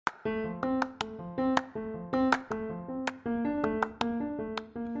Hey,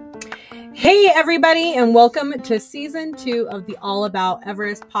 everybody, and welcome to season 2 of the All About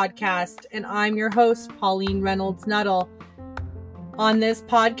Everest podcast. And I'm your host, Pauline Reynolds Nuttall. On this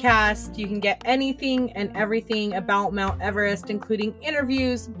podcast, you can get anything and everything about Mount Everest, including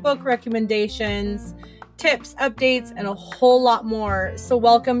interviews, book recommendations, tips, updates, and a whole lot more. So,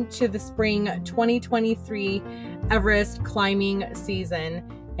 welcome to the spring 2023 Everest climbing season.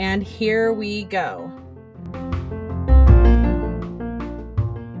 And here we go.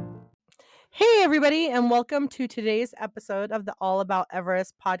 Hey, everybody, and welcome to today's episode of the All About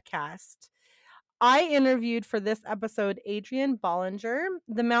Everest podcast. I interviewed for this episode Adrian Ballinger,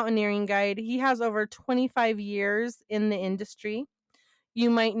 the mountaineering guide. He has over 25 years in the industry. You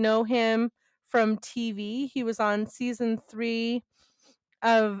might know him from TV. He was on season 3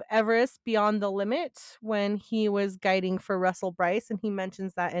 of Everest Beyond the Limit when he was guiding for Russell Bryce, and he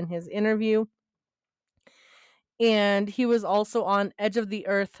mentions that in his interview. And he was also on Edge of the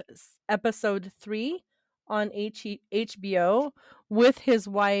Earth episode 3 on HBO with his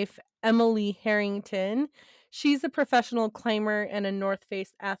wife, Emily Harrington. She's a professional climber and a North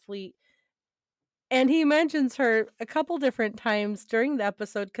Face athlete. And he mentions her a couple different times during the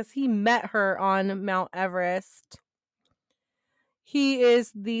episode because he met her on Mount Everest. He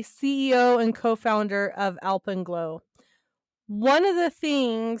is the CEO and co-founder of Alpenglow. One of the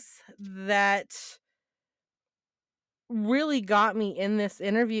things that really got me in this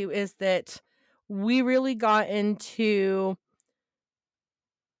interview is that we really got into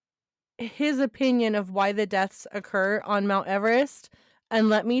his opinion of why the deaths occur on Mount Everest. And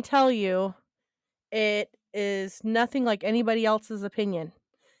let me tell you, it is nothing like anybody else's opinion.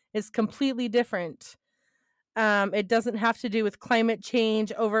 It's completely different. It doesn't have to do with climate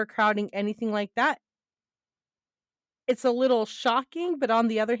change, overcrowding, anything like that. It's a little shocking, but on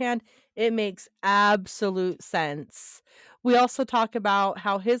the other hand, it makes absolute sense. We also talk about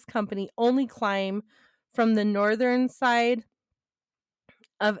how his company only climb from the northern side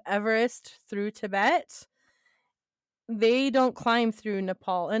of Everest through Tibet. They don't climb through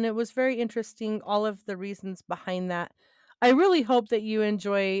Nepal, and it was very interesting, all of the reasons behind that. I really hope that you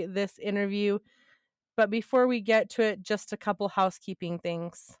enjoy this interview, but before we get to it, just a couple housekeeping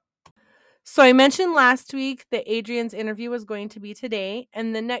things. So I mentioned last week that Adrian's interview was going to be today,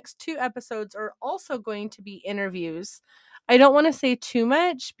 and the next 2 episodes are also going to be interviews. I don't want to say too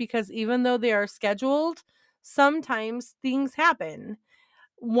much because even though they are scheduled, sometimes things happen.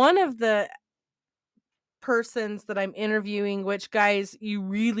 One of the persons that I'm interviewing, which guys, you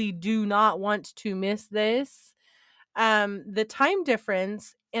really do not want to miss this, the time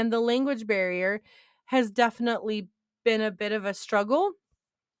difference and the language barrier has definitely been a bit of a struggle.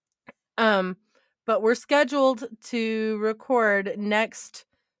 But we're scheduled to record next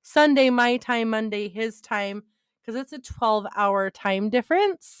Sunday, my time, Monday, his time, because it's a 12-hour time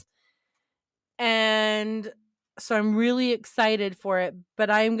difference. And so I'm really excited for it. But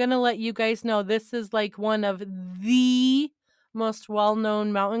I'm going to let you guys know this is like one of the most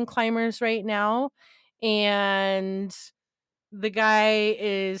well-known mountain climbers right now. And the guy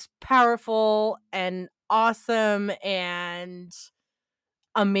is powerful and awesome and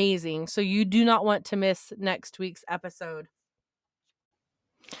amazing. So you do not want to miss next week's episode.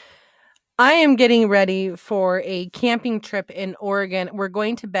 I am getting ready for a camping trip in Oregon. We're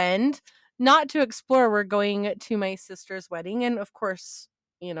going to Bend, not to explore. We're going to my sister's wedding. And of course,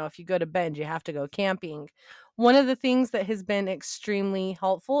 you know, if you go to Bend, you have to go camping. One of the things that has been extremely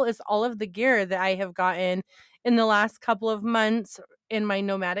helpful is all of the gear that I have gotten in the last couple of months in my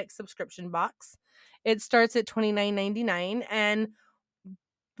nomadic subscription box. It starts at $29.99, and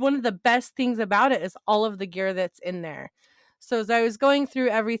one of the best things about it is all of the gear that's in there. So as I was going through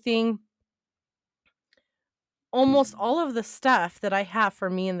everything, almost all of the stuff that I have for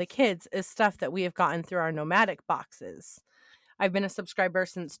me and the kids is stuff that we have gotten through our nomadic boxes. I've been a subscriber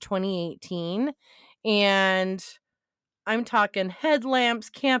since 2018, and I'm talking headlamps,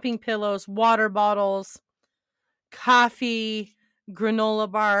 camping pillows, water bottles, coffee,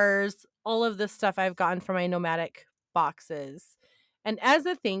 granola bars, all of this stuff I've gotten from my nomadic boxes. And as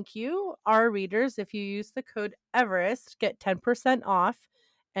a thank you, our readers, if you use the code Everest, get 10% off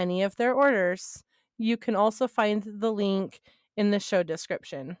any of their orders. You can also find the link in the show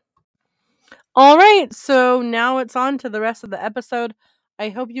description. All right, so now it's on to the rest of the episode. I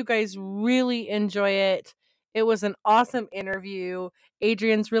hope you guys really enjoy it. It was an awesome interview.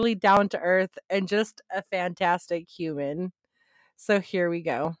 Adrian's really down to earth and just a fantastic human. So here we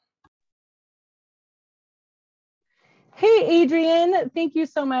go. Hey, Adrian, thank you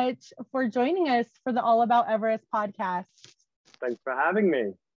so much for joining us for the All About Everest podcast. Thanks for having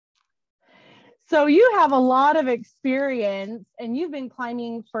me. So you have a lot of experience, and you've been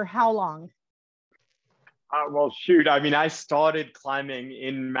climbing for how long? Well, shoot. I mean, I started climbing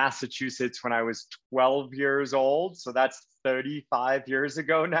in Massachusetts when I was 12 years old. So that's 35 years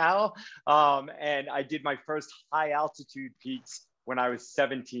ago now. And I did my first high altitude peaks when I was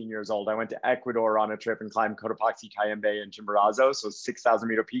 17 years old. I went to Ecuador on a trip and climbed Cotopaxi, Cayambe, and Chimborazo. So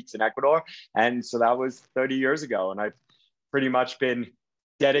 6,000-meter peaks in Ecuador. And so that was 30 years ago. And I've pretty much been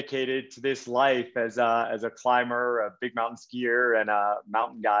dedicated to this life as a climber, a big mountain skier, and a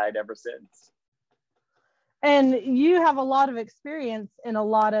mountain guide ever since. And you have a lot of experience in a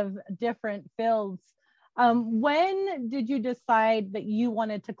lot of different fields. When did you decide that you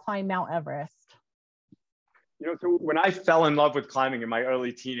wanted to climb Mount Everest? So when I fell in love with climbing in my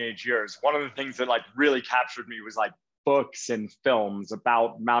early teenage years, one of the things that like really captured me was like books and films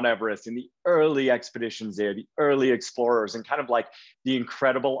about Mount Everest and the early expeditions there, the early explorers, and kind of like the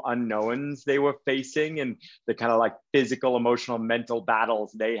incredible unknowns they were facing and the kind of like physical, emotional, mental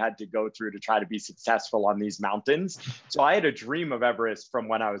battles they had to go through to try to be successful on these mountains. So I had a dream of Everest from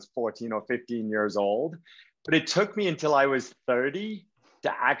when I was 14 or 15 years old, but it took me until I was 30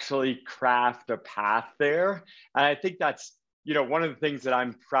 to actually craft a path there. And I think that's, one of the things that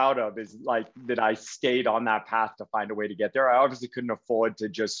I'm proud of is like that I stayed on that path to find a way to get there. I obviously couldn't afford to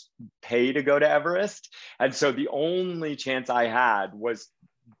just pay to go to Everest. And so the only chance I had was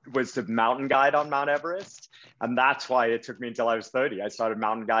to mountain guide on Mount Everest. And that's why it took me until I was 30. I started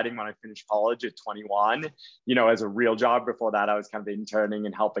mountain guiding when I finished college at 21, as a real job. Before that, I was kind of interning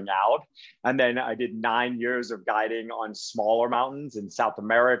and helping out. And then I did 9 years of guiding on smaller mountains in South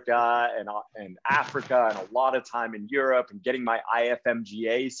America and Africa, and a lot of time in Europe, and getting my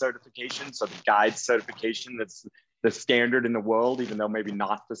IFMGA certification. So the guide certification that's the standard in the world, even though maybe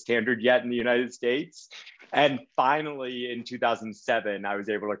not the standard yet in the United States. And finally, in 2007, I was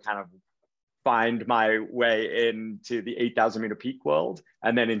able to kind of find my way into the 8,000-meter peak world.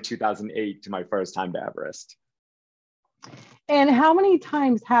 And then in 2008, to my first time to Everest. And how many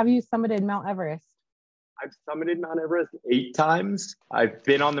times have you summited Mount Everest? I've summited Mount Everest 8 times. I've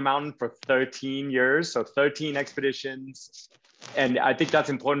been on the mountain for 13 years, so 13 expeditions. And I think that's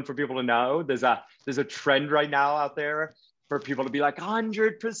important for people to know. There's a trend right now out there for people to be like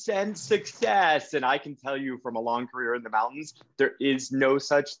 100% success. And I can tell you from a long career in the mountains, there is no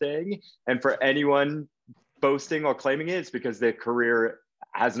such thing. And for anyone boasting or claiming it, it's because their career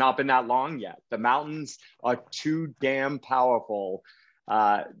has not been that long yet. The mountains are too damn powerful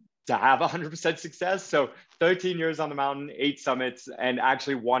to have 100% success. So 13 years on the mountain, 8 summits, and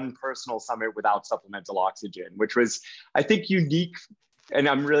actually 1 personal summit without supplemental oxygen, which was, I think, unique. And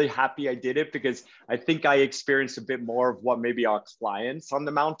I'm really happy I did it because I think I experienced a bit more of what maybe our clients on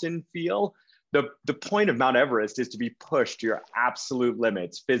the mountain feel. The point of Mount Everest is to be pushed to your absolute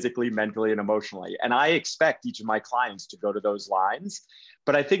limits, physically, mentally, and emotionally. And I expect each of my clients to go to those lines.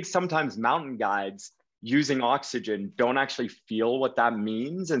 But I think sometimes mountain guides using oxygen don't actually feel what that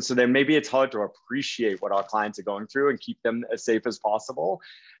means. And so then maybe it's hard to appreciate what our clients are going through and keep them as safe as possible.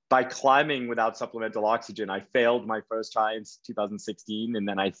 By climbing without supplemental oxygen, I failed my first try in 2016, and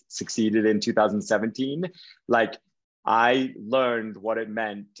then I succeeded in 2017. Like, I learned what it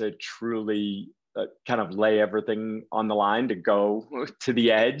meant to truly kind of lay everything on the line to go to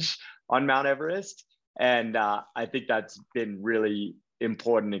the edge on Mount Everest. And I think that's been really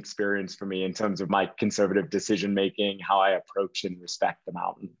important experience for me in terms of my conservative decision making, how I approach and respect the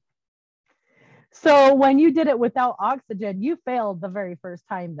mountain. So when you did it without oxygen, you failed the very first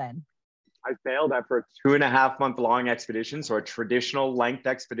time then? I failed after a 2.5 month long expedition. So a traditional length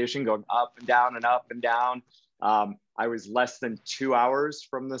expedition going up and down and up and down. I was less than 2 hours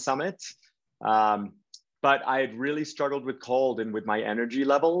from the summit. But I had really struggled with cold and with my energy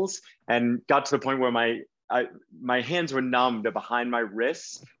levels, and got to the point where my hands were numbed behind my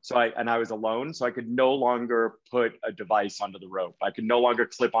wrists. So I was alone. So I could no longer put a device onto the rope. I could no longer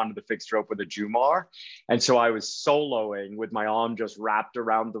clip onto the fixed rope with a Jumar. And so I was soloing with my arm just wrapped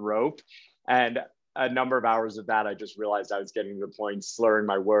around the rope. And a number of hours of that, I just realized I was getting to the point, slurring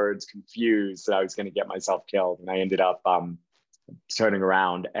my words, confused, that I was going to get myself killed. And I ended up turning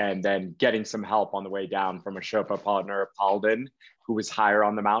around and then getting some help on the way down from a Sherpa partner, Palden, who was higher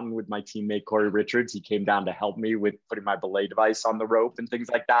on the mountain with my teammate, Corey Richards. He came down to help me with putting my belay device on the rope and things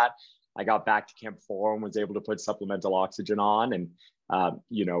like that. I got back to Camp 4 and was able to put supplemental oxygen on. And,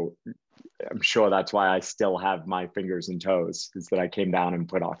 I'm sure that's why I still have my fingers and toes, is that I came down and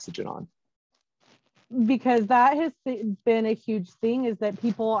put oxygen on. Because that has been a huge thing, is that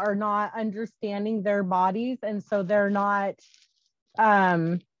people are not understanding their bodies. And so they're not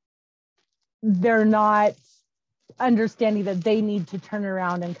understanding that they need to turn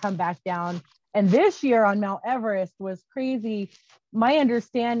around and come back down And this year on Mount Everest was crazy. My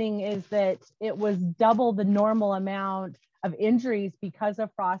understanding is that it was double the normal amount of injuries because of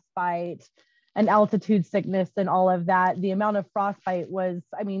frostbite and altitude sickness and all of that. The amount of frostbite was,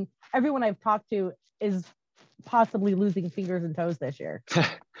 I mean, everyone I've talked to is possibly losing fingers and toes this year.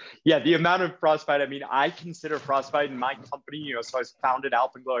 Yeah, the amount of frostbite. I mean, I consider frostbite in my company, so I founded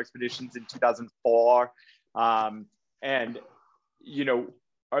Alpenglow Expeditions in 2004. And,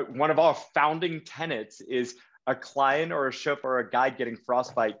 one of our founding tenets is a client or a ship or a guide getting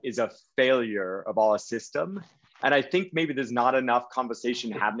frostbite is a failure of our system. And I think maybe there's not enough conversation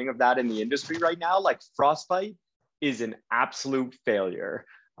happening of that in the industry right now. Like frostbite is an absolute failure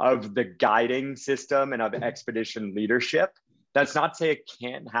of the guiding system and of expedition leadership. That's not to say it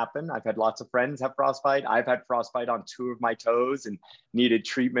can't happen. I've had lots of friends have frostbite. I've had frostbite on 2 of my toes and needed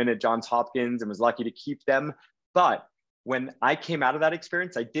treatment at Johns Hopkins and was lucky to keep them. But when I came out of that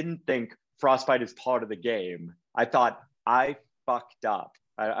experience, I didn't think frostbite is part of the game. I thought I fucked up.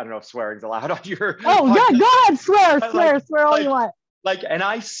 I don't know if swearing's allowed on your Oh podcast. yeah, go ahead, swear all you want. And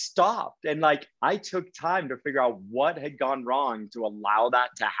I stopped and I took time to figure out what had gone wrong to allow that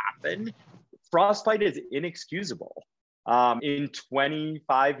to happen. Frostbite is inexcusable. In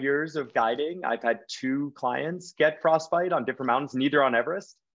 25 years of guiding, I've had 2 clients get frostbite on different mountains, neither on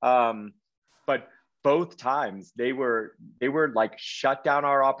Everest. But both times they were like, shut down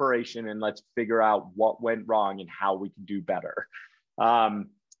our operation and let's figure out what went wrong and how we can do better.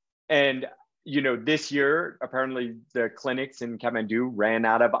 And this year, apparently the clinics in Kathmandu ran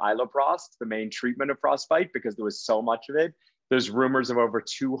out of iloprost, the main treatment of frostbite, because there was so much of it. There's rumors of over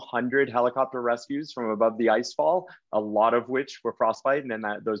 200 helicopter rescues from above the icefall, a lot of which were frostbite, and then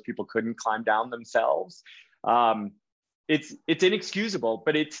those people couldn't climb down themselves. It's inexcusable,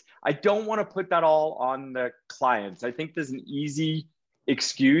 but I don't want to put that all on the clients. I think there's an easy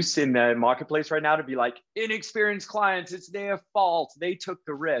excuse in the marketplace right now to be like, inexperienced clients, it's their fault, they took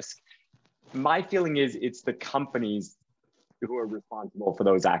the risk. My feeling is it's the companies who are responsible for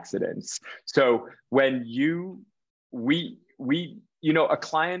those accidents. So when a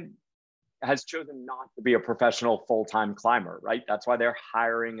client has chosen not to be a professional full-time climber, right? That's why they're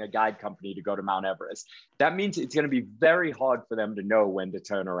hiring a guide company to go to Mount Everest. That means it's going to be very hard for them to know when to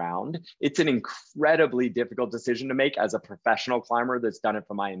turn around. It's an incredibly difficult decision to make as a professional climber that's done it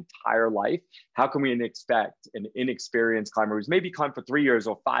for my entire life. How can we expect an inexperienced climber who's maybe climbed for 3 years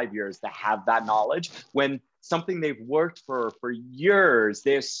or 5 years to have that knowledge when something they've worked for years,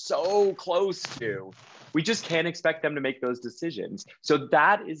 they're so close to? We just can't expect them to make those decisions. So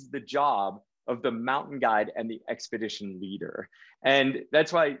that is the job of the mountain guide and the expedition leader. And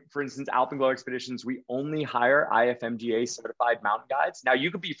that's why, for instance, Alpenglow Expeditions, we only hire IFMGA certified mountain guides. Now,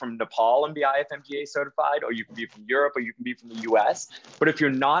 you could be from Nepal and be IFMGA certified, or you can be from Europe, or you can be from the US. But if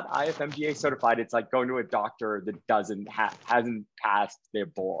you're not IFMGA certified, it's like going to a doctor that hasn't passed their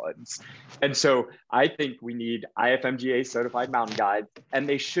boards. And so I think we need IFMGA certified mountain guides, and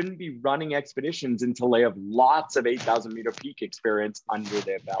they shouldn't be running expeditions until they have lots of 8,000 meter peak experience under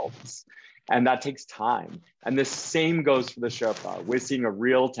their belts. And that takes time. And the same goes for the Sherpa. We're seeing a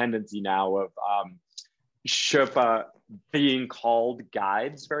real tendency now of Sherpa being called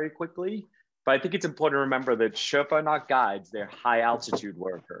guides very quickly. But I think it's important to remember that Sherpa are not guides. They're high altitude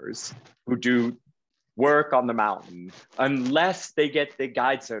workers who do work on the mountain unless they get the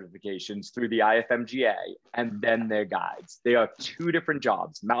guide certifications through the IFMGA, and then they're guides. They are 2 different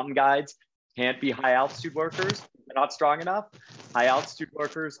jobs. Mountain guides can't be high altitude workers. They're not strong enough. High altitude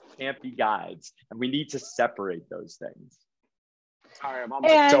workers can't be guides. And we need to separate those things. Sorry, I'm on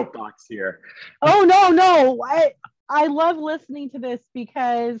my soapbox here. Oh, no. I love listening to this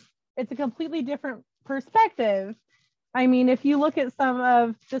because it's a completely different perspective. I mean, if you look at some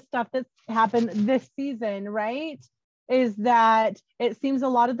of the stuff that's happened this season, right, is that it seems a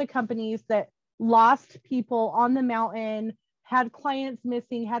lot of the companies that lost people on the mountain, had clients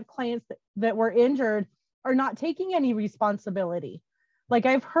missing, had clients that were injured, are not taking any responsibility. Like,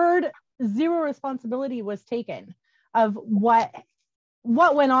 I've heard 0 responsibility was taken of what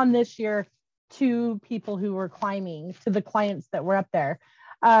went on this year to people who were climbing, to the clients that were up there.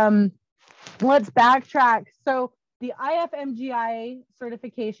 Let's backtrack. So the IFMGI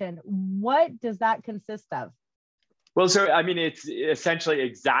certification, what does that consist of? Well, so I mean, it's essentially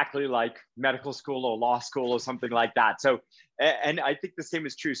exactly like medical school or law school or something like that. So, and I think the same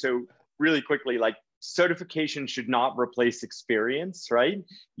is true. So really quickly, like, certification should not replace experience, right?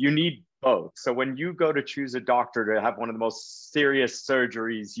 You need both. So when you go to choose a doctor to have one of the most serious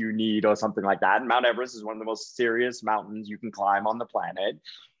surgeries you need or something like that, and Mount Everest is one of the most serious mountains you can climb on the planet,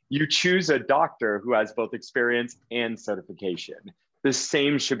 you choose a doctor who has both experience and certification. The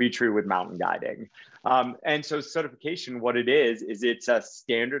same should be true with mountain guiding. And so certification, what it is it's a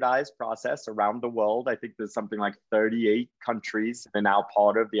standardized process around the world. I think there's something like 38 countries that are now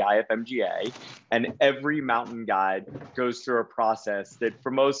part of the IFMGA. And every mountain guide goes through a process that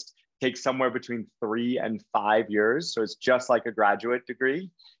for most takes somewhere between 3 and 5 years. So it's just like a graduate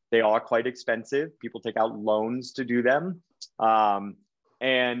degree. They are quite expensive. People take out loans to do them.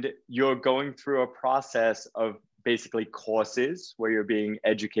 And you're going through a process of basically courses where you're being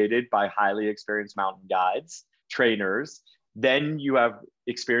educated by highly experienced mountain guides, trainers. Then you have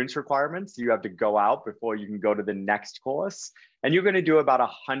experience requirements. You have to go out before you can go to the next course. And you're going to do about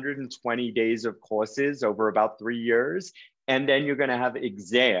 120 days of courses over about 3 years. And then you're going to have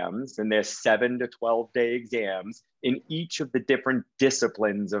exams, and there's 7 to 12-day exams in each of the different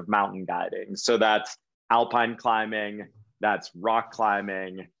disciplines of mountain guiding. So that's alpine climbing, that's rock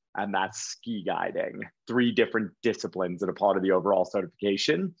climbing, and that's ski guiding, 3 different disciplines that are part of the overall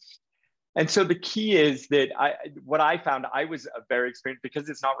certification. And so the key is that what I found, I was a very experienced, because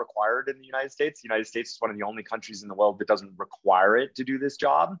it's not required in the United States. The United States is one of the only countries in the world that doesn't require it to do this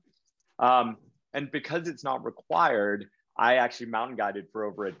job. And because it's not required, I actually mountain guided for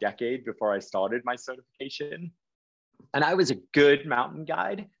over a decade before I started my certification. And I was a good mountain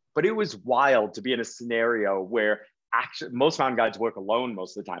guide, but it was wild to be in a scenario where actually most mountain guides work alone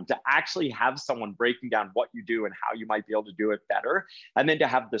most of the time, to actually have someone breaking down what you do and how you might be able to do it better. And then to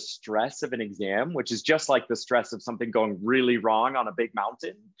have the stress of an exam, which is just like the stress of something going really wrong on a big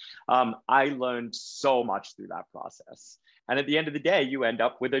mountain. I learned so much through that process. And at the end of the day, you end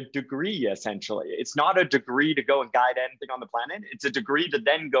up with a degree, essentially. It's not a degree to go and guide anything on the planet. It's a degree to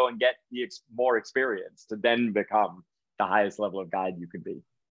then go and get more experience, to then become the highest level of guide you can be.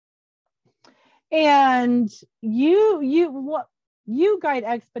 And you guide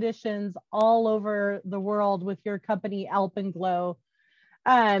expeditions all over the world with your company Alpenglow.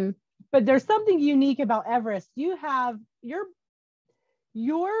 But there's something unique about Everest. You have your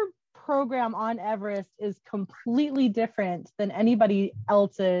program on Everest is completely different than anybody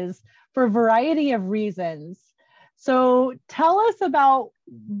else's for a variety of reasons. So tell us about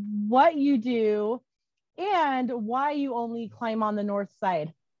what you do and why you only climb on the north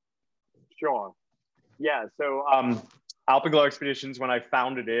side. Sure. Yeah. So Alpenglow Expeditions, when I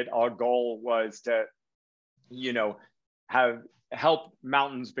founded it, our goal was to, help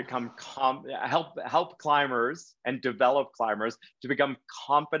mountains become help climbers and develop climbers to become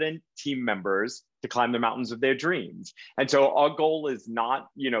competent team members to climb the mountains of their dreams. And so our goal is not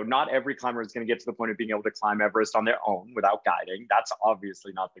every climber is going to get to the point of being able to climb Everest on their own without guiding. That's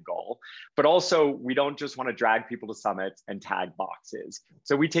obviously not the goal. But also, we don't just want to drag people to summits and tag boxes.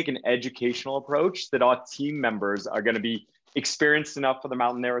 So we take an educational approach that our team members are going to be experienced enough for the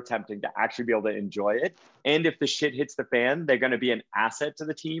mountain they're attempting to actually be able to enjoy it. And if the shit hits the fan, they're going to be an asset to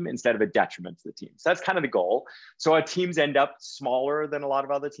the team instead of a detriment to the team. So that's kind of the goal. So our teams end up smaller than a lot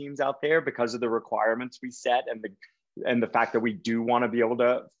of other teams out there because of the requirements we set and the fact that we do want to be able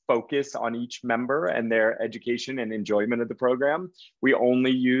to focus on each member and their education and enjoyment of the program. We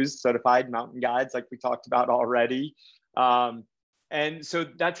only use certified mountain guides, like we talked about already. And so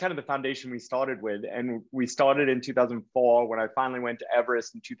that's kind of the foundation we started with. And we started in 2004. When I finally went to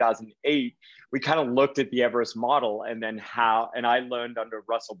Everest in 2008, we kind of looked at the Everest model and I learned under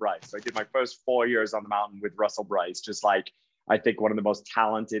Russell Bryce. So I did my first 4 years on the mountain with Russell Bryce, just like, I think, one of the most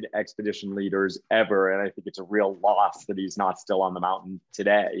talented expedition leaders ever. And I think it's a real loss that he's not still on the mountain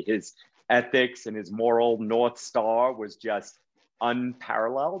today. His ethics and his moral North Star was just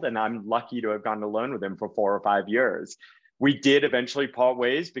unparalleled. And I'm lucky to have gone to learn with him for 4 or 5 years. We did eventually part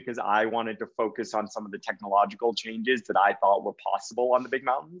ways because I wanted to focus on some of the technological changes that I thought were possible on the big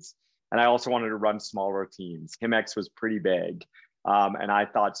mountains. And I also wanted to run smaller teams. HIMX was pretty big. And I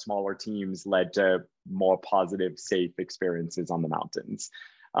thought smaller teams led to more positive, safe experiences on the mountains.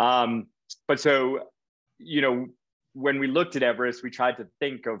 But so, when we looked at Everest, we tried to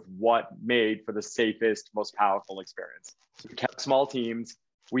think of what made for the safest, most powerful experience. So we kept small teams.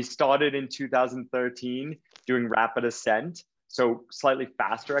 We started in 2013 doing rapid ascent, so slightly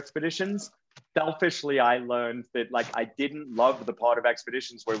faster expeditions. Selfishly, I learned that I didn't love the part of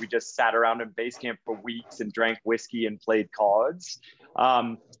expeditions where we just sat around in base camp for weeks and drank whiskey and played cards.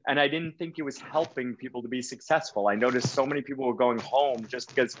 And I didn't think it was helping people to be successful. I noticed so many people were going home just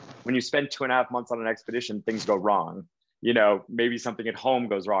because when you spend 2.5 months on an expedition, things go wrong. Maybe something at home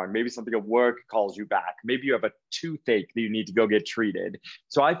goes wrong. Maybe something at work calls you back. Maybe you have a toothache that you need to go get treated.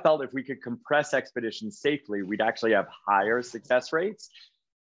 So I felt if we could compress expeditions safely, we'd actually have higher success rates.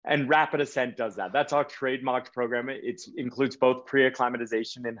 And Rapid Ascent does that. That's our trademarked program. It includes both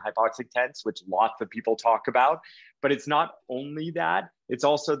pre-acclimatization and hypoxic tents, which lots of people talk about. But it's not only that, it's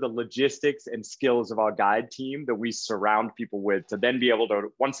also the logistics and skills of our guide team that we surround people with to then be able to,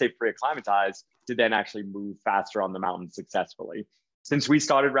 once they pre-acclimatize, to then actually move faster on the mountain successfully. Since we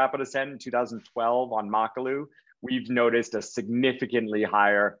started Rapid Ascent in 2012 on Makalu, we've noticed a significantly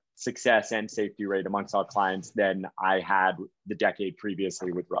higher success and safety rate amongst our clients than I had the decade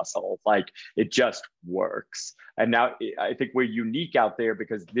previously with Russell. Like, it just works. And now I think we're unique out there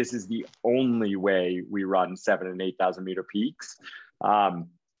because this is the only way we run 7,000 and 8,000 meter peaks.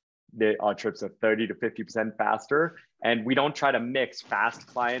 Our trips are 30 to 50% faster. And we don't try to mix fast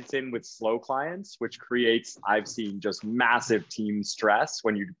clients in with slow clients, which creates, I've seen, just massive team stress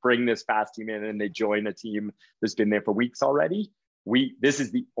when you bring this fast team in and they join a team that's been there for weeks already. This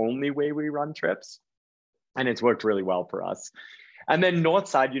is the only way we run trips, and it's worked really well for us. And then north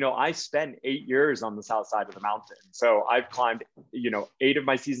side, I spent 8 years on the south side of the mountain. So I've climbed, 8 of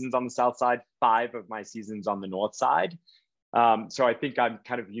my seasons on the south side, 5 of my seasons on the north side. So I think I'm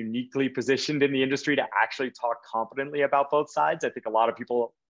kind of uniquely positioned in the industry to actually talk confidently about both sides. I think a lot of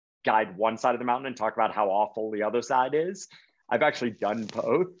people guide one side of the mountain and talk about how awful the other side is. I've actually done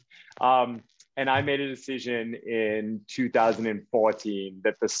both. And I made a decision in 2014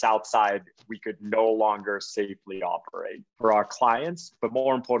 that the south side, we could no longer safely operate for our clients, but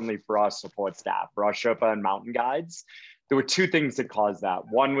more importantly for our support staff, for our Sherpa and mountain guides. There were 2 things that caused that.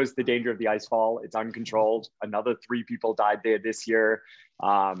 One was the danger of the icefall. It's uncontrolled. Another 3 people died there this year.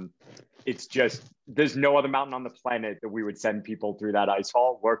 It's just, there's no other mountain on the planet that we would send people through that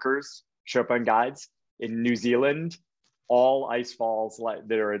icefall, workers, Sherpa and guides. In New Zealand, all ice falls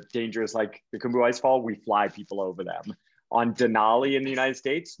that are dangerous, like the Khumbu Icefall, we fly people over them. On Denali in the United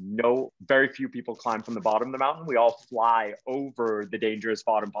States, very few people climb from the bottom of the mountain. We all fly over the dangerous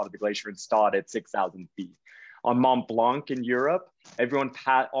bottom part of the glacier and start at 6,000 feet. On Mont Blanc in Europe,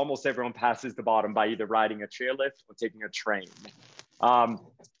 almost everyone passes the bottom by either riding a chairlift or taking a train.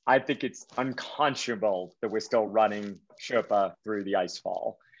 I think it's unconscionable that we're still running Sherpa through the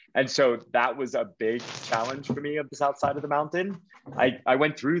icefall. And so that was a big challenge for me of the south side of the mountain. I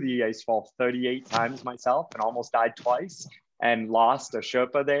went through the icefall 38 times myself and almost died twice, and lost a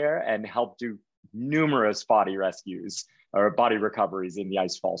Sherpa there and helped do numerous body rescues or body recoveries in the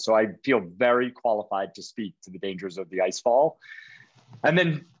icefall. So I feel very qualified to speak to the dangers of the icefall. And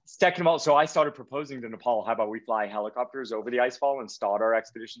then second of all, so I started proposing to Nepal, how about we fly helicopters over the icefall and start our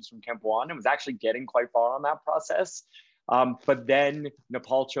expeditions from Camp 1, and was actually getting quite far on that process. But then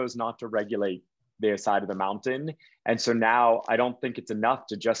Nepal chose not to regulate their side of the mountain. And so now I don't think it's enough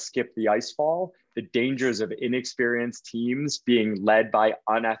to just skip the icefall. The dangers of inexperienced teams being led by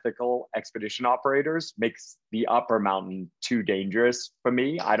unethical expedition operators makes the upper mountain too dangerous for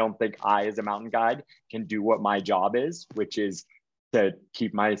me. I don't think I, as a mountain guide, can do what my job is, which is to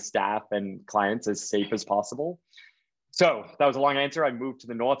keep my staff and clients as safe as possible. So that was a long answer. I moved to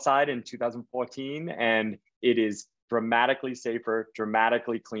the north side in 2014, and it is dramatically safer,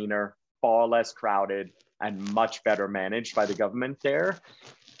 dramatically cleaner, far less crowded, and much better managed by the government there.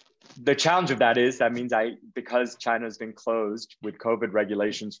 The challenge of that means because China has been closed with COVID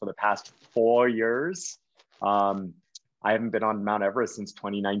regulations for the past 4 years, I haven't been on Mount Everest since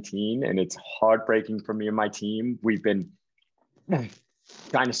 2019, and it's heartbreaking for me and my team. We've been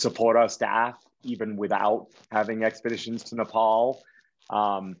trying to support our staff even without having expeditions to Nepal.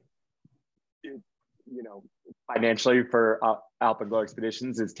 Financially for Alpenglow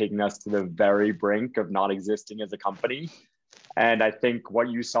Expeditions is taking us to the very brink of not existing as a company. And I think what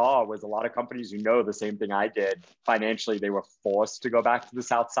you saw was a lot of companies the same thing I did. Financially, they were forced to go back to the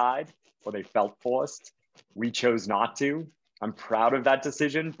south side, or they felt forced. We chose not to. I'm proud of that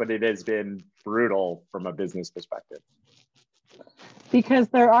decision, but it has been brutal from a business perspective. Because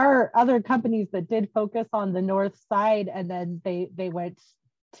there are other companies that did focus on the north side, and then they went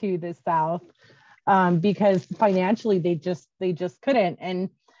to the south. Because financially they just couldn't. And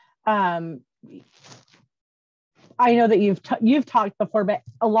I know that you've talked before, but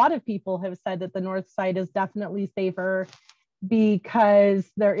a lot of people have said that the north side is definitely safer because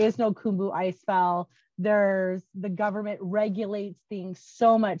there is no Khumbu icefall. The government regulates things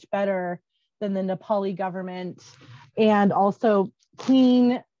so much better than the Nepali government, and also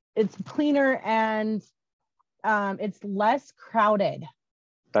it's cleaner, and it's less crowded.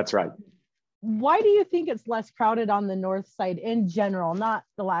 That's right. Why do you think it's less crowded on the north side in general, not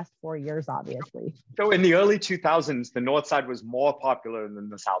the last 4 years, obviously? So in the early 2000s, the north side was more popular than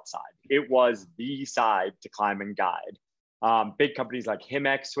the south side. It was the side to climb and guide. Big companies like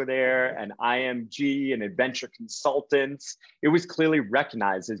Himex were there, and IMG and Adventure Consultants. It was clearly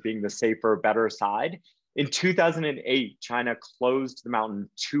recognized as being the safer, better side. In 2008, China closed the mountain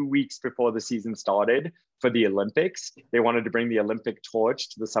 2 weeks before the season started for the Olympics. They wanted to bring the Olympic torch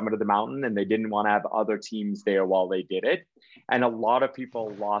to the summit of the mountain, and they didn't want to have other teams there while they did it. And a lot of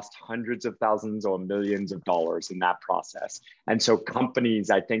people lost hundreds of thousands or millions of dollars in that process. And so companies,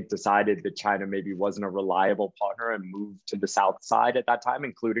 I think, decided that China maybe wasn't a reliable partner and moved to the south side at that time,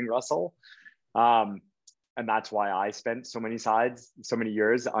 including Russell. And that's why I spent so many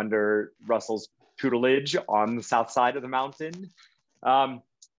years under Russell's tutelage on the south side of the mountain.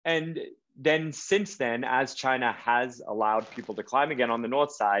 And then since then, as China has allowed people to climb again on the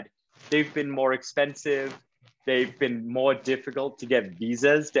north side, they've been more expensive. They've been more difficult to get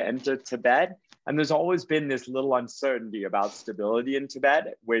visas to enter Tibet. And there's always been this little uncertainty about stability in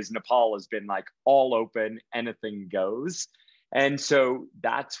Tibet, whereas Nepal has been like all open, anything goes. And so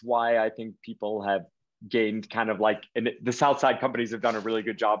that's why I think people have gained kind of like, and the South Side companies have done a really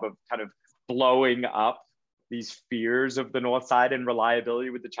good job of kind of blowing up these fears of the North Side and reliability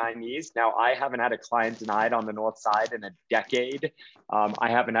with the Chinese. Now, I haven't had a client denied on the North Side in a decade. I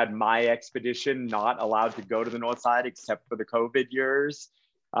haven't had my expedition not allowed to go to the North Side except for the COVID years.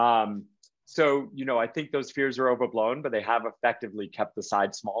 So, you know, I think those fears are overblown, but they have effectively kept the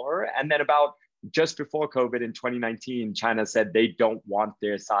side smaller. And then about just before COVID in 2019, China said they don't want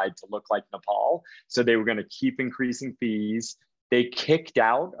their side to look like Nepal. So they were going to keep increasing fees. They kicked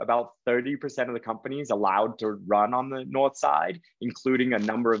out about 30% of the companies allowed to run on the north side, including a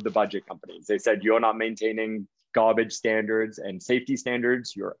number of the budget companies. They said, you're not maintaining garbage standards and safety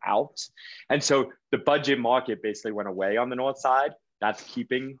standards, you're out. And so the budget market basically went away on the north side. That's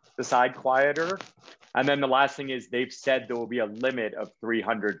keeping the side quieter. And then the last thing is they've said there will be a limit of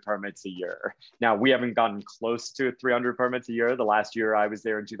 300 permits a year. Now, we haven't gotten close to 300 permits a year. The last year I was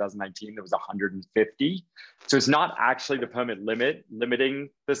there in 2019, there was 150. So it's not actually the permit limit limiting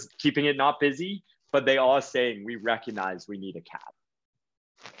this, keeping it not busy, but they are saying we recognize we need a cap.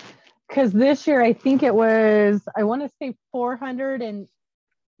 Because this year, I think it was, I want to say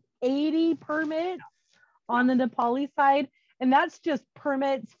 480 permits on the Nepali side. And that's just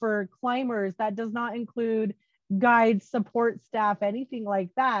permits for climbers. That does not include guides, support staff, anything like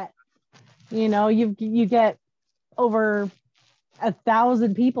that. You know, you get over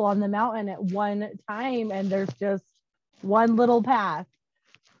 1,000 people on the mountain at one time, and there's just one little path.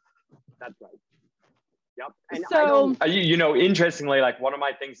 That's right. Yep. And so, you know, interestingly, like one of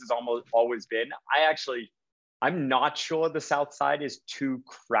my things has always been, I'm not sure the South Side is too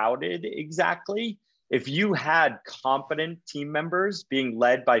crowded exactly. If you had competent team members being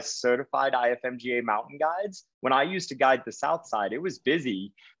led by certified IFMGA mountain guides, when I used to guide the South Side, it was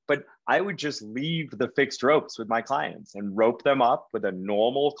busy, but I would just leave the fixed ropes with my clients and rope them up with a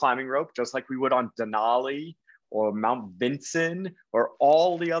normal climbing rope, just like we would on Denali or Mount Vinson or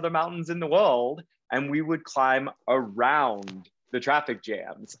all the other mountains in the world. And we would climb around the traffic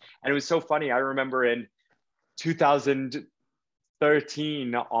jams. And it was so funny. I remember in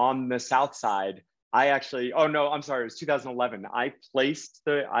 2013 on the South Side, it was 2011. I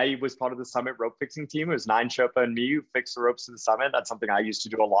was part of the summit rope fixing team. It was 9 Sherpa and me who fixed the ropes to the summit. That's something I used to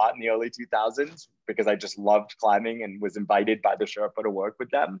do a lot in the early 2000s because I just loved climbing and was invited by the Sherpa to work with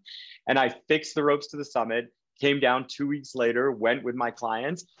them. And I fixed the ropes to the summit, came down 2 weeks later, went with my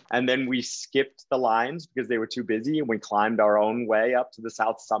clients, and then we skipped the lines because they were too busy and we climbed our own way up to the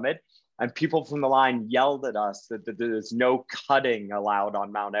South Summit. And people from the line yelled at us that there's no cutting allowed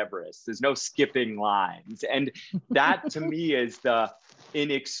on Mount Everest. There's no skipping lines. And that to me is the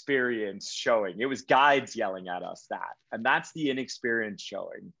inexperience showing. It was guides yelling at us that. And that's the inexperience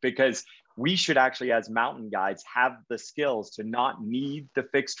showing, because we should actually, as mountain guides, have the skills to not need the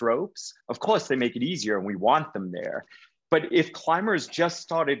fixed ropes. Of course, they make it easier and we want them there. But if climbers just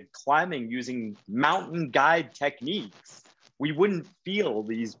started climbing using mountain guide techniques, we wouldn't feel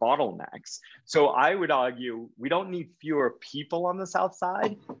these bottlenecks. So I would argue we don't need fewer people on the South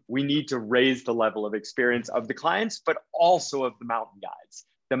Side. We need to raise the level of experience of the clients, but also of the mountain guides.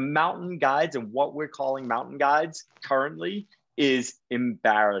 The mountain guides and what we're calling mountain guides currently is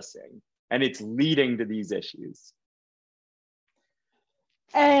embarrassing, and it's leading to these issues.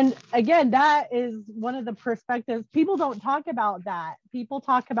 And again, that is one of the perspectives. People don't talk about that. People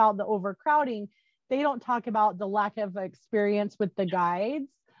talk about the overcrowding. They don't talk about the lack of experience with the guides.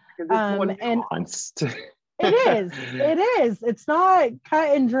 And it is. It's not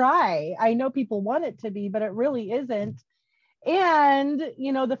cut and dry. I know people want it to be, but it really isn't. And,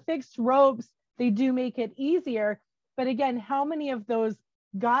 you know, the fixed ropes, they do make it easier. But again, how many of those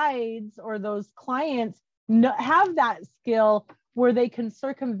guides or those clients have that skill where they can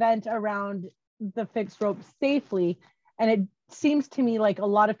circumvent around the fixed rope safely. And it seems to me like a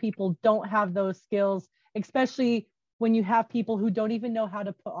lot of people don't have those skills, especially when you have people who don't even know how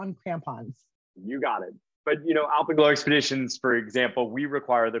to put on crampons. You got it. But, Alpenglow expeditions, for example, we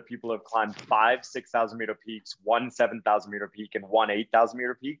require that people have climbed 5 6,000 meter peaks, 1 7,000 meter peak, and 1 8,000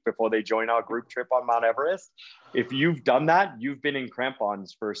 meter peak before they join our group trip on Mount Everest. If you've done that, you've been in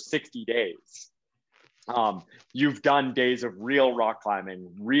crampons for 60 days. You've done days of real rock climbing,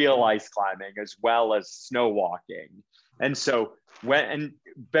 real ice climbing, as well as snow walking. And so and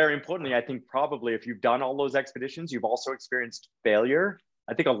very importantly, I think probably if you've done all those expeditions, you've also experienced failure.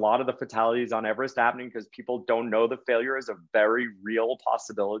 I think a lot of the fatalities on Everest are happening because people don't know that failure is a very real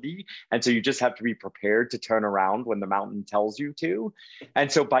possibility. And so you just have to be prepared to turn around when the mountain tells you to.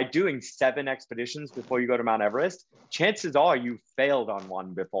 And so by doing 7 expeditions before you go to Mount Everest, chances are you failed on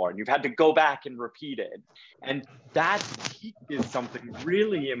one before and you've had to go back and repeat it. And that is something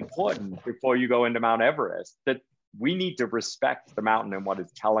really important before you go into Mount Everest, that we need to respect the mountain and what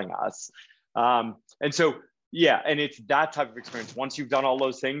it's telling us. And so, yeah, and it's that type of experience. Once you've done all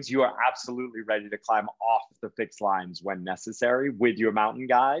those things, you are absolutely ready to climb off the fixed lines when necessary with your mountain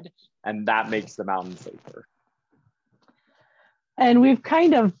guide, and that makes the mountain safer. And we've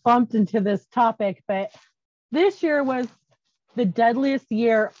kind of bumped into this topic, but this year was the deadliest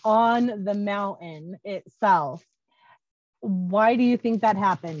year on the mountain itself. Why do you think that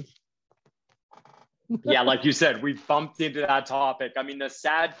happened? Yeah, like you said, we bumped into that topic. I mean, the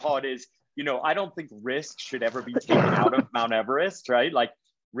sad part is, I don't think risk should ever be taken out of Mount Everest, right? Like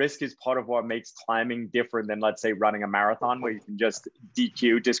risk is part of what makes climbing different than, let's say, running a marathon where you can just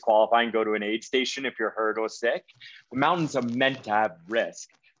DQ, disqualify, and go to an aid station if you're hurt or sick. The mountains are meant to have risk.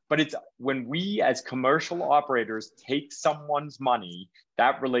 But it's when we as commercial operators take someone's money,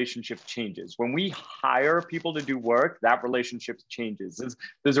 that relationship changes. When we hire people to do work, that relationship changes.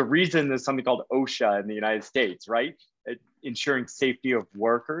 There's a reason there's something called OSHA in the United States, right? Ensuring safety of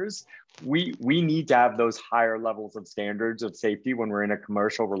workers. We need to have those higher levels of standards of safety when we're in a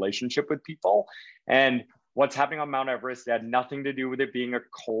commercial relationship with people. And what's happening on Mount Everest had nothing to do with it being a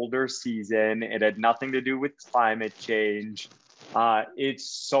colder season. It had nothing to do with climate change. It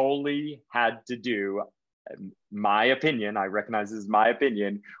solely had to do, my opinion, I recognize this is my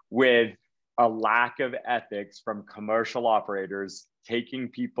opinion, with a lack of ethics from commercial operators taking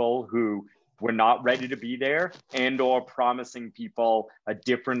people who were not ready to be there and or promising people a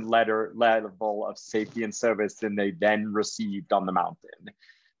different level of safety and service than they then received on the mountain.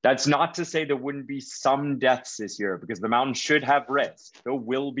 That's not to say there wouldn't be some deaths this year, because the mountain should have risk. There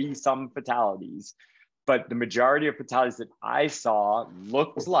will be some fatalities. But the majority of fatalities that I saw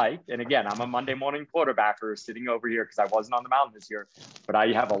looked like, and again, I'm a Monday morning quarterbacker sitting over here because I wasn't on the mountain this year, but I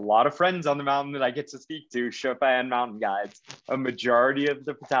have a lot of friends on the mountain that I get to speak to, Sherpa and mountain guides. A majority of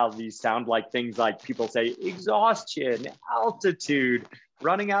the fatalities sound like things like people say exhaustion, altitude,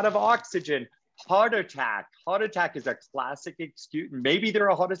 running out of oxygen, heart attack. Heart attack is a classic excuse. Maybe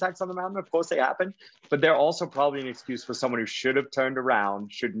there are heart attacks on the mountain. Of course they happen, but they're also probably an excuse for someone who should have turned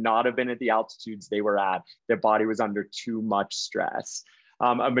around, should not have been at the altitudes they were at. Their body was under too much stress.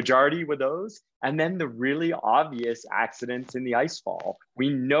 A majority were those. And then the really obvious accidents in the icefall. We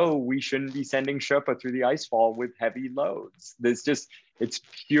know we shouldn't be sending Sherpa through the icefall with heavy loads. It's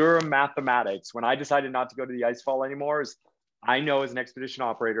pure mathematics. When I decided not to go to the icefall anymore, I know as an expedition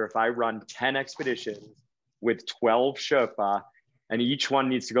operator, if I run 10 expeditions with 12 Sherpa and each one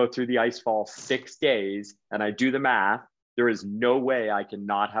needs to go through the icefall 6 days, and I do the math, there is no way I can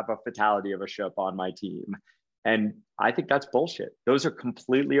not have a fatality of a Sherpa on my team. And I think that's bullshit. Those are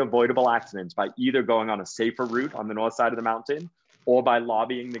completely avoidable accidents by either going on a safer route on the north side of the mountain or by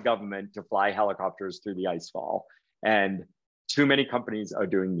lobbying the government to fly helicopters through the icefall. And too many companies are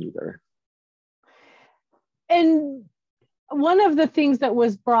doing neither. And one of the things that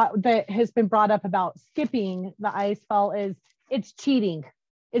has been brought up about skipping the icefall is it's cheating.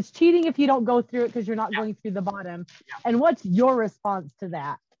 It's cheating if you don't go through it because you're not going through the bottom. And what's your response to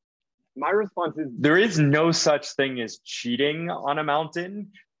that? My response is there is no such thing as cheating on a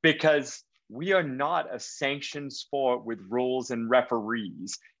mountain, because we are not a sanctioned sport with rules and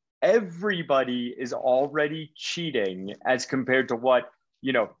referees. Everybody is already cheating as compared to what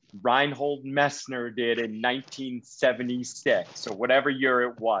Reinhold Messner did in 1976 or whatever year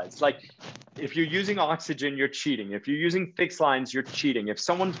it was. Like, if you're using oxygen, you're cheating. If you're using fixed lines, you're cheating. If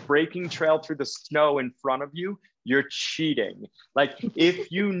someone's breaking trail through the snow in front of you, you're cheating. Like,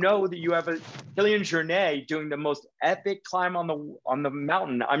 if you know that you have a Kilian Jornet doing the most epic climb on the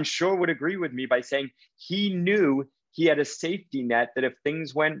mountain, I'm sure would agree with me by saying he knew he had a safety net that if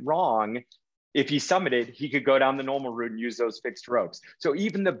things went wrong, if he summited, he could go down the normal route and use those fixed ropes. So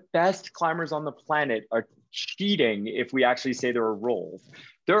even the best climbers on the planet are cheating if we actually say there are rules.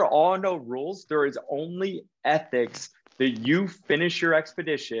 There are no rules. There is only ethics that you finish your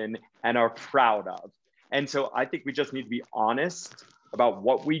expedition and are proud of. And so I think we just need to be honest about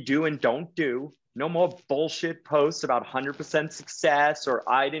what we do and don't do. No more bullshit posts about 100% success, or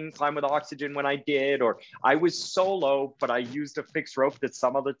I didn't climb with oxygen when I did, or I was solo, but I used a fixed rope that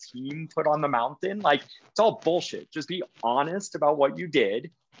some other team put on the mountain. Like, it's all bullshit. Just be honest about what you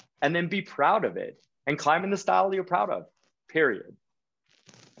did and then be proud of it and climb in the style you're proud of, period.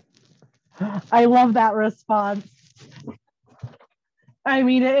 I love that response. I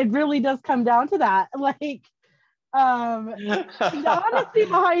mean, it really does come down to that. Like, the honesty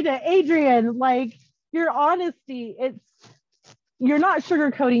behind it, Adrian, like your honesty, you're not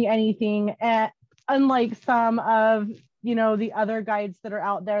sugarcoating anything. And unlike some of, the other guides that are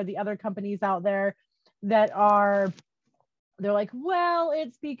out there, the other companies out there that they're like, well,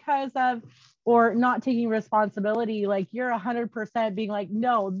 it's because of, or not taking responsibility. Like, you're 100% being like,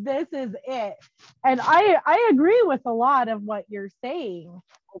 no, this is it. And I agree with a lot of what you're saying.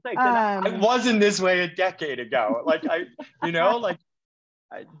 Well, thanks. I wasn't this way a decade ago. Like, I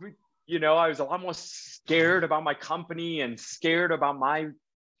was a lot more scared about my company and scared about my,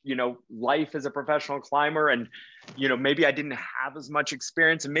 life as a professional climber. And, maybe I didn't have as much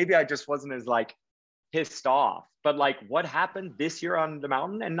experience, and maybe I just wasn't as like pissed off. But like, what happened this year on the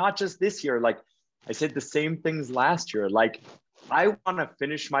mountain, and not just this year, like I said the same things last year. Like, I want to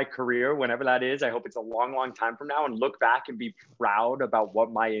finish my career whenever that is. I hope it's a long, long time from now, and look back and be proud about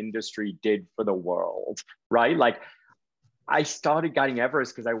what my industry did for the world, right? Like, I started guiding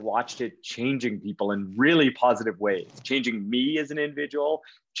Everest because I watched it changing people in really positive ways, changing me as an individual,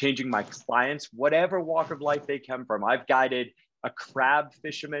 changing my clients, whatever walk of life they come from. I've guided a crab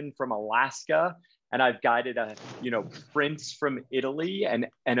fisherman from Alaska, and I've guided a, prince from Italy, and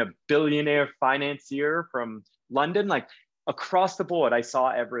a billionaire financier from London. Like, across the board, I saw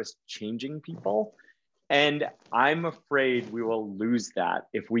Everest changing people. And I'm afraid we will lose that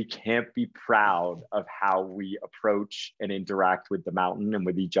if we can't be proud of how we approach and interact with the mountain and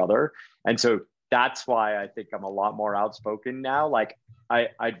with each other. And so that's why I think I'm a lot more outspoken now. Like,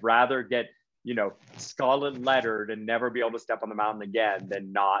 I'd rather get, scarlet lettered and never be able to step on the mountain again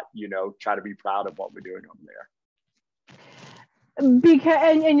than not, try to be proud of what we're doing over there.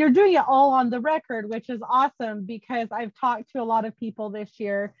 Because and you're doing it all on the record, which is awesome, because I've talked to a lot of people this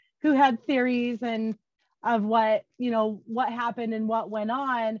year who had theories and of what happened and what went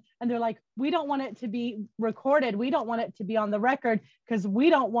on, and they're like, we don't want it to be recorded, we don't want it to be on the record, because we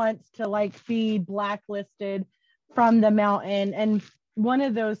don't want to like be blacklisted from the mountain. And one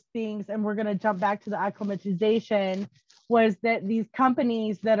of those things, and we're going to jump back to the acclimatization, was that these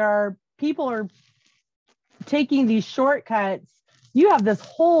companies people are taking these shortcuts. You have this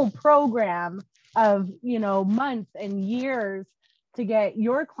whole program of months and years to get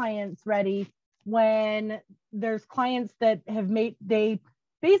your clients ready, when there's clients that they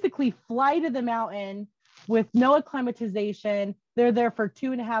basically fly to the mountain with no acclimatization. They're there for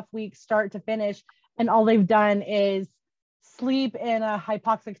 2.5 weeks, start to finish, and all they've done is sleep in a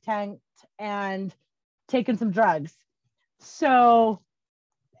hypoxic tent and taken some drugs. So,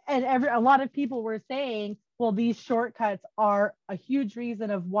 and a lot of people were saying, well, these shortcuts are a huge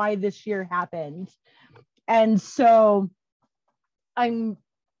reason of why this year happened. And so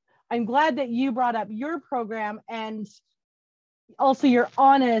I'm glad that you brought up your program, and also you're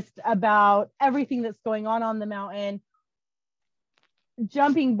honest about everything that's going on the mountain.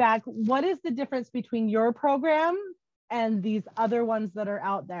 Jumping back, what is the difference between your program and these other ones that are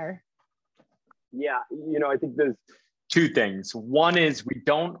out there? Yeah, I think there's two things. One is, we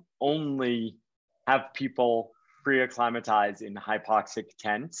don't only have people pre-acclimatize in hypoxic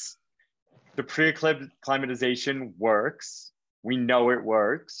tents. The pre-acclimatization works. We know it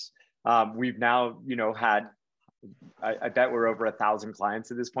works. We've now, had, I bet we're over 1,000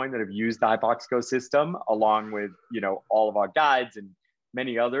 clients at this point that have used the Hypoxico system, along with, all of our guides and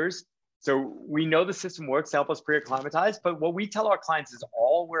many others. So we know the system works to help us pre-acclimatize, but what we tell our clients is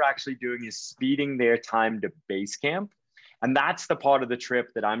all we're actually doing is speeding their time to base camp. And that's the part of the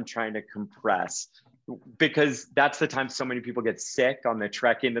trip that I'm trying to compress, because that's the time so many people get sick on their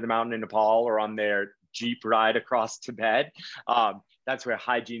trek into the mountain in Nepal, or on their Jeep ride across Tibet. That's where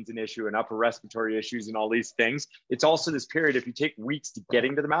hygiene's an issue, and upper respiratory issues and all these things. It's also this period, if you take weeks to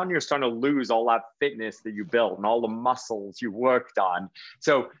getting to the mountain, you're starting to lose all that fitness that you built and all the muscles you worked on.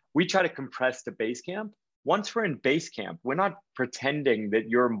 So we try to compress to base camp. once we're in base camp, we're not pretending that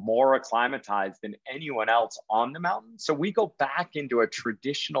you're more acclimatized than anyone else on the mountain. So we go back into a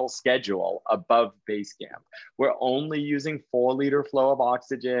traditional schedule above base camp. We're only using 4-liter flow of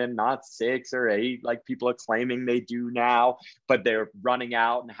oxygen, not 6 or 8 like people are claiming they do now, but they're running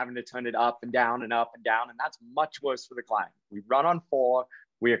out and having to turn it up and down and up and down. And that's much worse for the climb. We run on 4.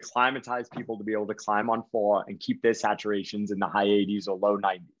 We acclimatize people to be able to climb on 4 and keep their saturations in the high 80s or low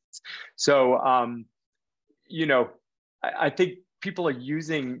 90s. So, you know, I think people are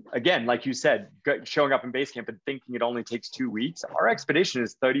using, again, like you said, showing up in base camp and thinking it only takes 2 weeks. Our expedition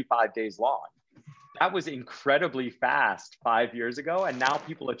is 35 days long. That was incredibly fast 5 years ago. And now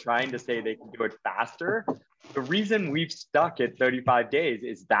people are trying to say they can do it faster. The reason we've stuck at 35 days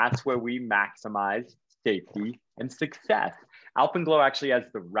is that's where we maximize safety and success. Alpenglow actually has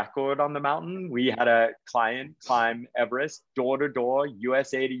the record on the mountain. We had a client climb Everest door to door,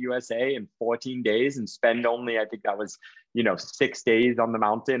 USA to USA in 14 days and spend only, I think that was, 6 days on the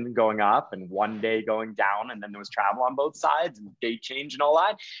mountain going up and 1 day going down. And then there was travel on both sides and date change and all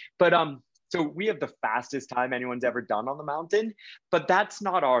that. But so we have the fastest time anyone's ever done on the mountain, but that's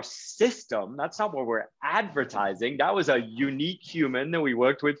not our system. That's not what we're advertising. That was a unique human that we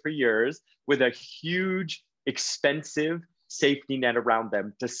worked with for years with a huge, expensive safety net around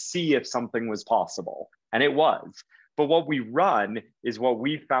them to see if something was possible. And it was. But what we run is what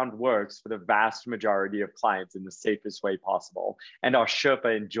we found works for the vast majority of clients in the safest way possible. And our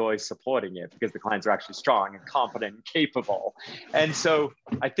Sherpa enjoys supporting it because the clients are actually strong and competent and capable. And so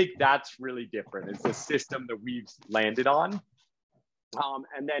I think that's really different. It's the system that we've landed on.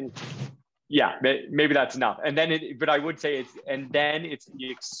 And then, yeah, maybe that's enough. And then, but I would say it's the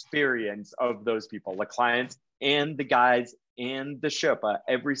experience of those people, the clients and the guides and the Sherpa.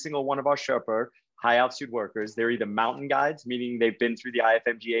 Every single one of our Sherpa high altitude workers, they're either mountain guides, meaning they've been through the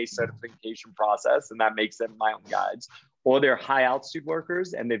IFMGA certification process, and that makes them mountain guides, or they're high altitude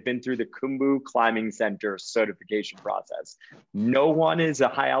workers and they've been through the Khumbu Climbing Center certification process. No one is a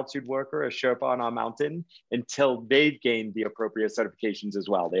high altitude worker, a Sherpa on our mountain, until they've gained the appropriate certifications as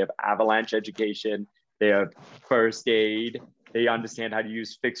well. They have avalanche education, they have first aid, they understand how to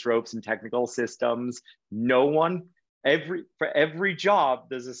use fixed ropes and technical systems. No one, for every job,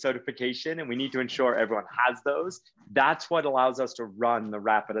 there's a certification, and we need to ensure everyone has those. That's what allows us to run the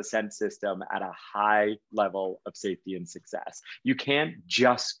rapid ascent system at a high level of safety and success. You can't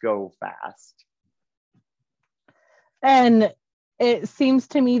just go fast. And it seems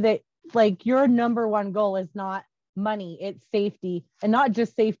to me that like your number one goal is not money, it's safety, and not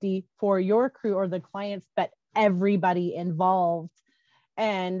just safety for your crew or the clients, but everybody involved.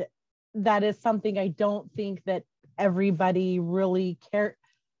 And that is something I don't think that everybody really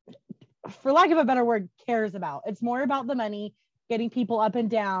for lack of a better word, cares about. It's more about the money, getting people up and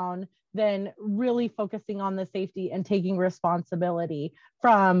down, than really focusing on the safety and taking responsibility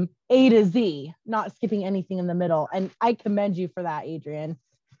from A to Z, not skipping anything in the middle. And I commend you for that, Adrian.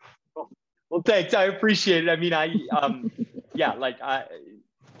 Well, thanks. I appreciate it. I mean, I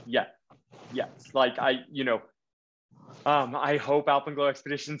hope Alpenglow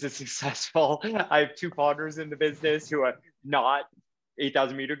Expeditions is successful. I have 2 partners in the business who are not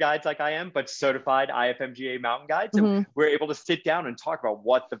 8,000 meter guides like I am, but certified IFMGA mountain guides. Mm-hmm. And we're able to sit down and talk about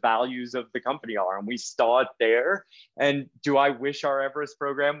what the values of the company are. And we start there. And do I wish our Everest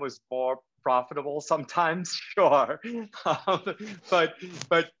program was more profitable sometimes? Sure. But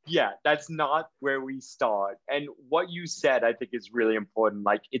yeah, that's not where we start. And what you said, I think, is really important.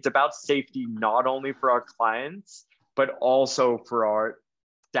 Like, it's about safety, not only for our clients, but also for our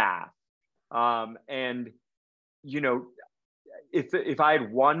staff. If I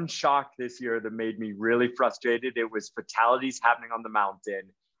had one shock this year that made me really frustrated, it was fatalities happening on the mountain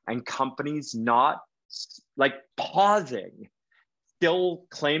and companies not like pausing, still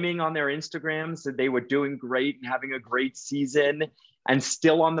claiming on their Instagrams that they were doing great and having a great season, and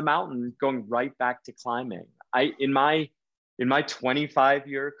still on the mountain going right back to climbing. In my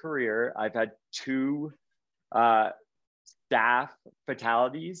 25-year career, I've had 2 staff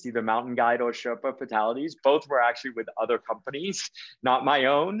fatalities, either mountain guide or Sherpa fatalities. Both were actually with other companies, not my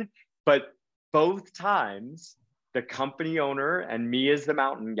own. But both times, the company owner and me as the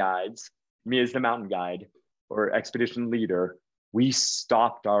mountain guide or expedition leader, we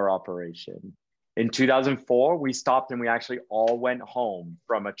stopped our operation. In 2004, we stopped and we actually all went home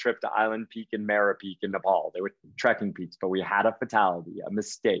from a trip to Island Peak and Mara Peak in Nepal. They were trekking peaks, but we had a fatality, a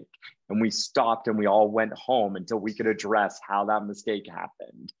mistake. And we stopped and we all went home until we could address how that mistake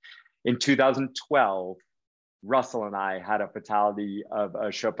happened. In 2012, Russell and I had a fatality of a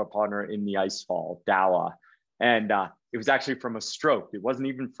Sherpa partner in the ice fall, Dawa. And it was actually from a stroke. It wasn't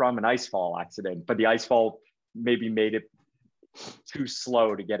even from an ice fall accident, but the ice fall maybe made it too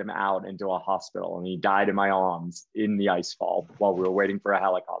slow to get him out into a hospital. And he died in my arms in the ice fall while we were waiting for a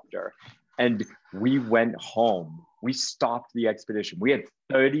helicopter. And we went home. We stopped the expedition. We had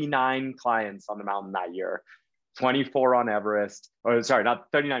 39 clients on the mountain that year, 24 on Everest, or sorry, not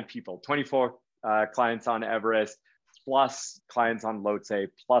 39 people, 24 clients on Everest, plus clients on Lhotse,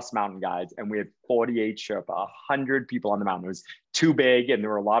 plus mountain guides. And we had 48 Sherpa, 100 people on the mountain. It was too big. And there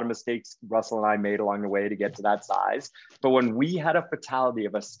were a lot of mistakes Russell and I made along the way to get to that size. But when we had a fatality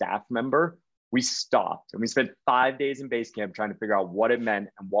of a staff member, we stopped and we spent 5 days in base camp trying to figure out what it meant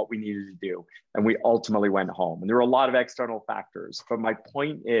and what we needed to do. And we ultimately went home. And there were a lot of external factors. But my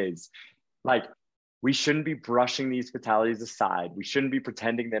point is, like, we shouldn't be brushing these fatalities aside. We shouldn't be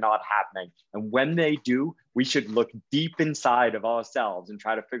pretending they're not happening. And when they do, we should look deep inside of ourselves and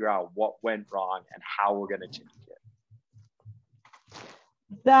try to figure out what went wrong and how we're going to change it.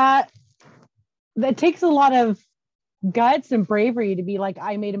 That takes a lot of guts and bravery to be like,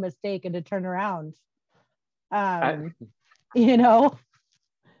 I made a mistake, and to turn around. You know,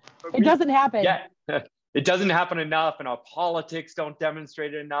 it doesn't happen. Yeah, it doesn't happen enough, and our politics don't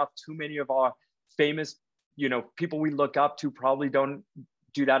demonstrate it enough. Too many of our famous, you know, people we look up to probably don't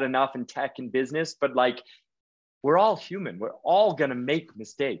do that enough in tech and business. But like, we're all human. We're all gonna make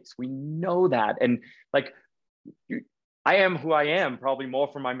mistakes. We know that, and like, I am who I am, probably more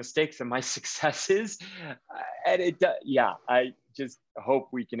from my mistakes than my successes. And I just hope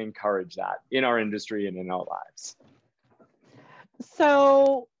we can encourage that in our industry and in our lives.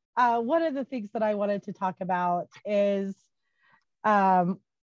 So one of the things that I wanted to talk about is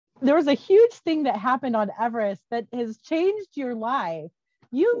there was a huge thing that happened on Everest that has changed your life.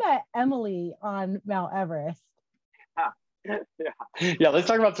 You met Emily on Mount Everest. Yeah, let's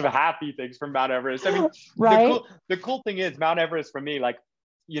talk about some happy things from Mount Everest. I mean, right? The cool thing is Mount Everest for me, like,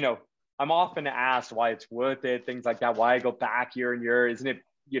 you know, I'm often asked why it's worth it, things like that, why I go back year and year, isn't it,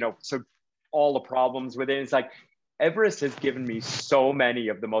 you know, so all the problems with it. It's like, Everest has given me so many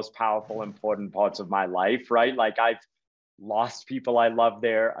of the most powerful, important parts of my life, right? Like, I've lost people I love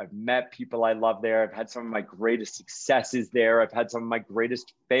there. I've met people I love there. I've had some of my greatest successes there. I've had some of my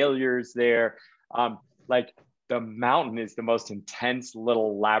greatest failures there. Like, the mountain is the most intense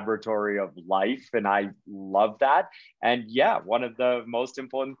little laboratory of life, and I love that. And yeah, one of the most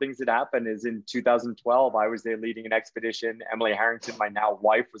important things that happened is in 2012, I was there leading an expedition. Emily Harrington, my now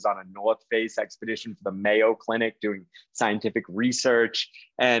wife, was on a North Face expedition for the Mayo Clinic doing scientific research.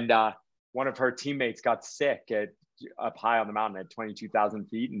 And one of her teammates got sick up high on the mountain at 22,000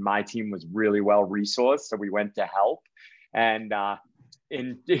 feet, and my team was really well resourced, so we went to help. And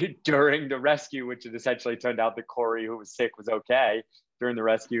during the rescue, which it essentially turned out that Corey, who was sick, was okay. During the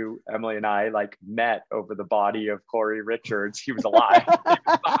rescue, Emily and I like met over the body of Corey Richards. He was alive.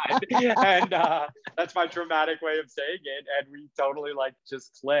 And that's my dramatic way of saying it. And we totally like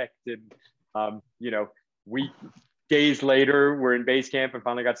just clicked. And you know, days later, we're in base camp and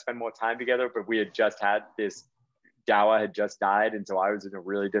finally got to spend more time together. But we had just had this. Dawa had just died, and so I was in a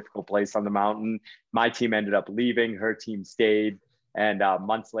really difficult place on the mountain. My team ended up leaving. Her team stayed. And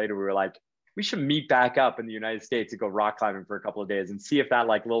months later, we were like, we should meet back up in the United States and go rock climbing for a couple of days and see if that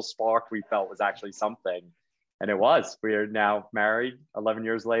like little spark we felt was actually something. And it was. We are now married 11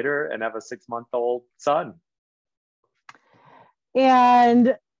 years later and have a 6-month-old son.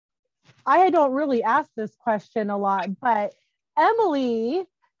 And I don't really ask this question a lot, but Emily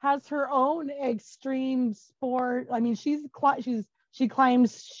has her own extreme sport. I mean, she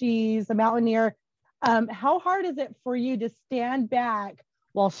climbs, she's a mountaineer. How hard is it for you to stand back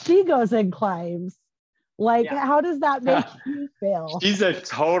while she goes and climbs? Like, how does that make you feel? She's a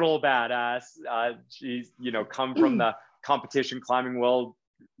total badass. She's, you know, come from the competition climbing world,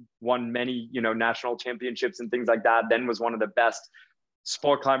 won many, you know, national championships and things like that, then was one of the best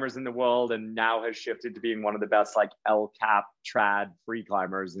sport climbers in the world, and now has shifted to being one of the best like El Cap trad free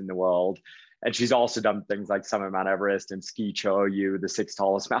climbers in the world. And she's also done things like summit Mount Everest and ski Cho-Yu, the 6th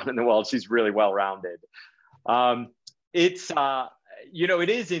tallest mountain in the world. She's really well-rounded. It's, you know, it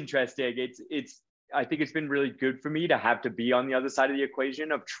is interesting. I think it's been really good for me to have to be on the other side of the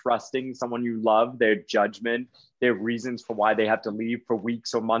equation of trusting someone you love, their judgment, their reasons for why they have to leave for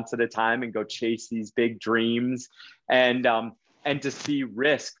weeks or months at a time and go chase these big dreams. And to see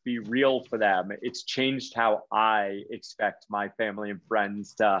risk be real for them. It's changed how I expect my family and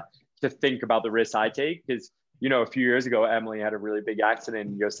friends to think about the risks I take. Because, you know, a few years ago, Emily had a really big accident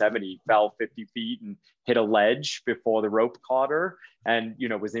in Yosemite, fell 50 feet and hit a ledge before the rope caught her, and, you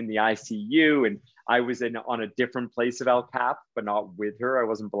know, was in the ICU. And I was on a different place of El Cap, but not with her. I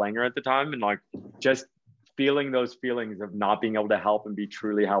wasn't belaying her at the time. And like, just feeling those feelings of not being able to help and be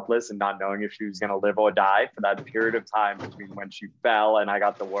truly helpless and not knowing if she was going to live or die for that period of time between when she fell and I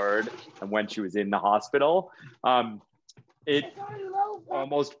got the word and when she was in the hospital, it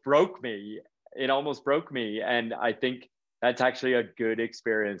almost broke me. It almost broke me. And I think that's actually a good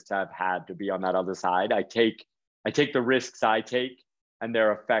experience to have had, to be on that other side. I take the risks I take and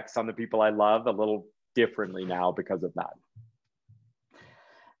their effects on the people I love a little differently now because of that.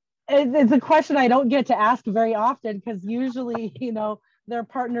 It's a question I don't get to ask very often, because usually, their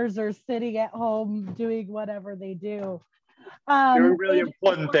partners are sitting at home doing whatever they do. Doing really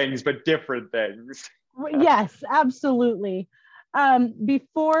important things, but different things. Yes, absolutely.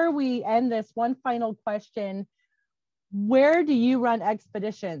 Before we end this, one final question. Where do you run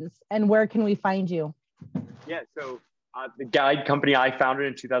expeditions and where can we find you? Yeah, so the guide company I founded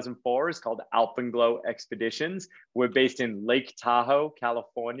in 2004 is called Alpenglow Expeditions. We're based in Lake Tahoe,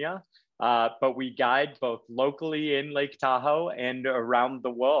 California, but we guide both locally in Lake Tahoe and around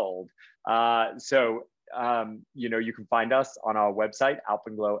the world. So you can find us on our website,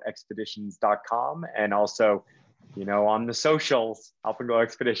 alpenglowexpeditions.com, and also on the socials, Alpenglow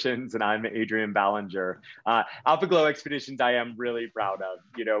Expeditions, and I'm Adrian Ballinger. Alpenglow Expeditions, I am really proud of.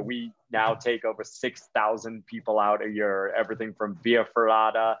 We now take over 6,000 people out a year, everything from Via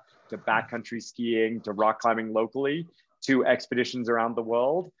Ferrata to backcountry skiing to rock climbing locally to expeditions around the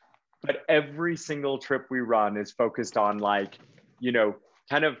world. But every single trip we run is focused on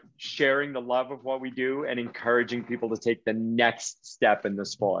kind of sharing the love of what we do and encouraging people to take the next step in the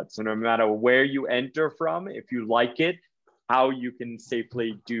sport. So no matter where you enter from, if you like it, how you can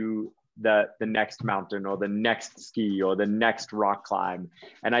safely do the next mountain or the next ski or the next rock climb.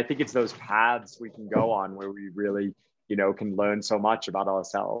 And I think it's those paths we can go on where we really, can learn so much about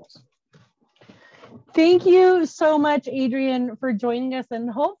ourselves. Thank you so much, Adrian, for joining us, and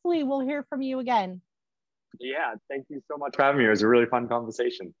hopefully we'll hear from you again. Yeah, thank you so much for having me. It was a really fun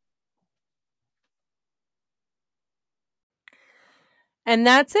conversation. And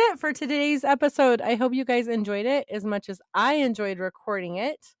that's it for today's episode. I hope you guys enjoyed it as much as I enjoyed recording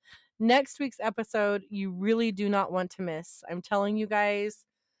it. Next week's episode, you really do not want to miss. I'm telling you guys,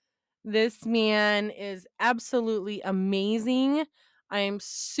 this man is absolutely amazing. I am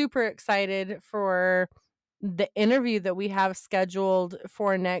super excited for the interview that we have scheduled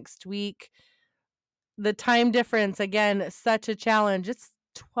for next week. The time difference, again, such a challenge. It's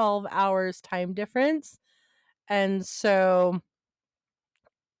 12 hours time difference. And so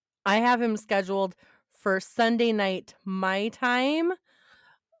I have him scheduled for Sunday night my time,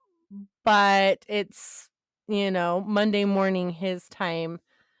 but it's, Monday morning his time.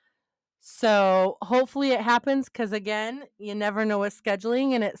 So hopefully it happens, because again, you never know with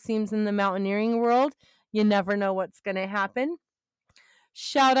scheduling, and it seems in the mountaineering world, you never know what's going to happen.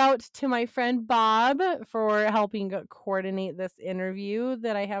 Shout out to my friend Bob for helping coordinate this interview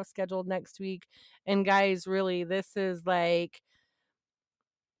that I have scheduled next week. And guys, really, this is one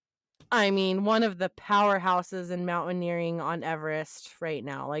of the powerhouses in mountaineering on Everest right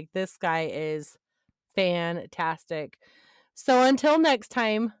now. This guy is fantastic. So until next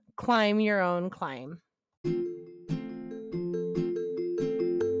time, climb your own climb.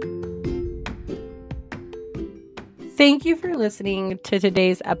 Thank you for listening to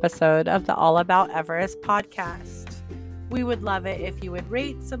today's episode of the All About Everest podcast. We would love it if you would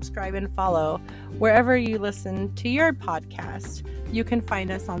rate, subscribe, and follow wherever you listen to your podcast. You can find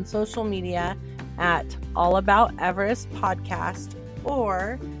us on social media at All About Everest Podcast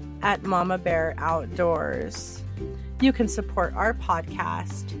or at Mama Bear Outdoors. You can support our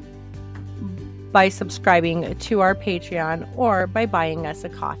podcast by subscribing to our Patreon or by buying us a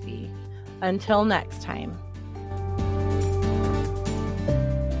coffee. Until next time.